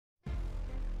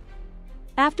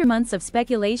After months of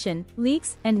speculation,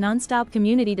 leaks, and non-stop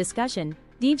community discussion,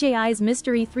 DJI's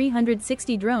Mystery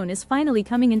 360 drone is finally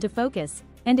coming into focus,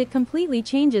 and it completely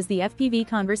changes the FPV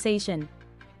conversation.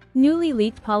 Newly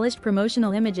leaked polished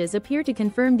promotional images appear to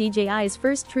confirm DJI's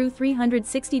first true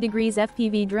 360 degrees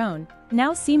FPV drone,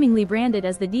 now seemingly branded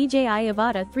as the DJI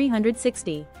Avata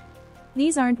 360.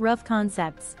 These aren't rough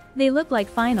concepts. They look like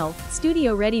final,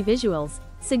 studio-ready visuals,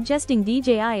 suggesting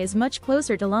DJI is much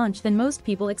closer to launch than most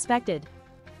people expected.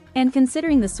 And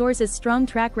considering the source's strong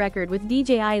track record with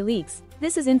DJI leaks,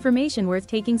 this is information worth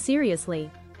taking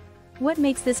seriously. What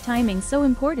makes this timing so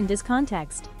important is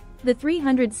context. The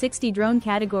 360 drone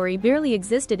category barely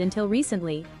existed until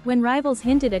recently, when rivals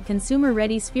hinted at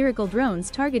consumer-ready spherical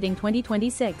drones targeting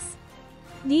 2026.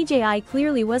 DJI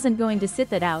clearly wasn't going to sit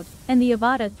that out, and the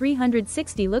Avata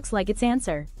 360 looks like its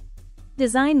answer.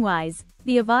 Design-wise,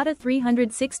 the Avata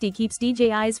 360 keeps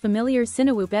DJI's familiar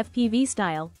Cinewhoop FPV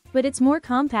style, but it's more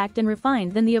compact and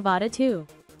refined than the Avata 2.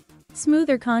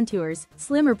 Smoother contours,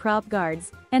 slimmer prop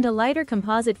guards, and a lighter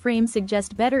composite frame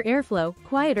suggest better airflow,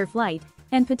 quieter flight,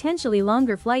 and potentially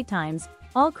longer flight times,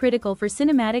 all critical for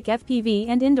cinematic FPV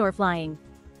and indoor flying.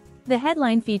 The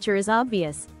headline feature is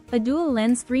obvious: a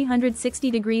dual-lens 360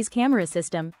 degrees camera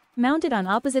system, mounted on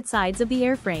opposite sides of the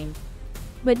airframe.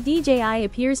 But DJI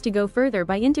appears to go further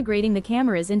by integrating the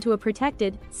cameras into a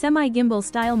protected, semi-gimbal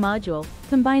style module,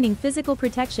 combining physical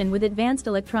protection with advanced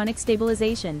electronic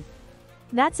stabilization.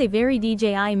 That's a very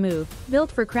DJI move,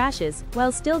 built for crashes,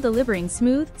 while still delivering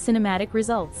smooth, cinematic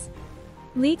results.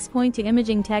 Leaks point to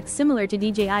imaging tech similar to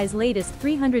DJI's latest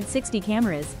 360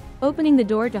 cameras, opening the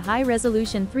door to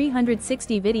high-resolution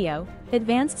 360 video,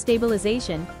 advanced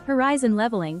stabilization, horizon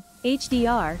leveling,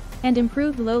 HDR, and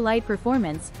improved low-light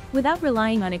performance, without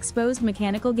relying on exposed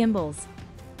mechanical gimbals.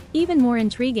 Even more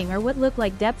intriguing are what look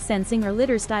like depth sensing or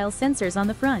lidar-style sensors on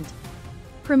the front.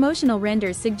 Promotional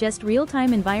renders suggest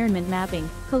real-time environment mapping,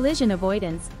 collision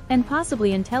avoidance, and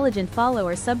possibly intelligent follow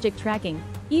or subject tracking,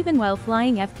 even while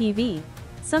flying FPV,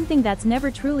 something that's never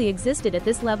truly existed at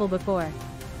this level before.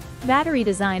 Battery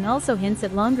design also hints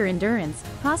at longer endurance,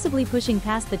 possibly pushing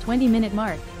past the 20-minute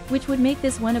mark, which would make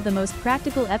this one of the most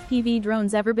practical FPV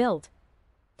drones ever built.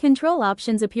 Control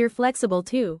options appear flexible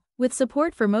too, with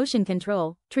support for motion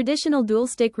control, traditional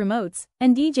dual-stick remotes,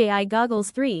 and DJI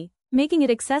Goggles 3, making it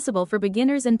accessible for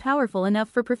beginners and powerful enough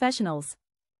for professionals.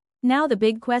 Now the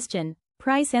big question: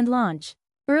 price and launch.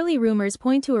 Early rumors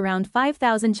point to around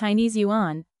 5,000 Chinese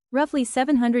yuan, roughly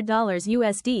 $700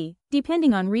 USD,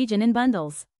 depending on region and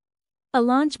bundles. A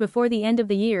launch before the end of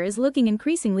the year is looking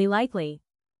increasingly likely.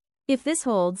 If this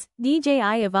holds,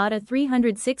 DJI Avata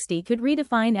 360 could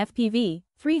redefine FPV,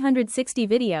 360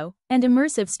 video, and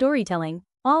immersive storytelling,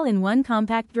 all in one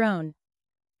compact drone.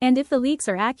 And if the leaks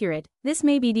are accurate, this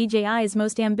may be DJI's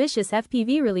most ambitious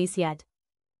FPV release yet.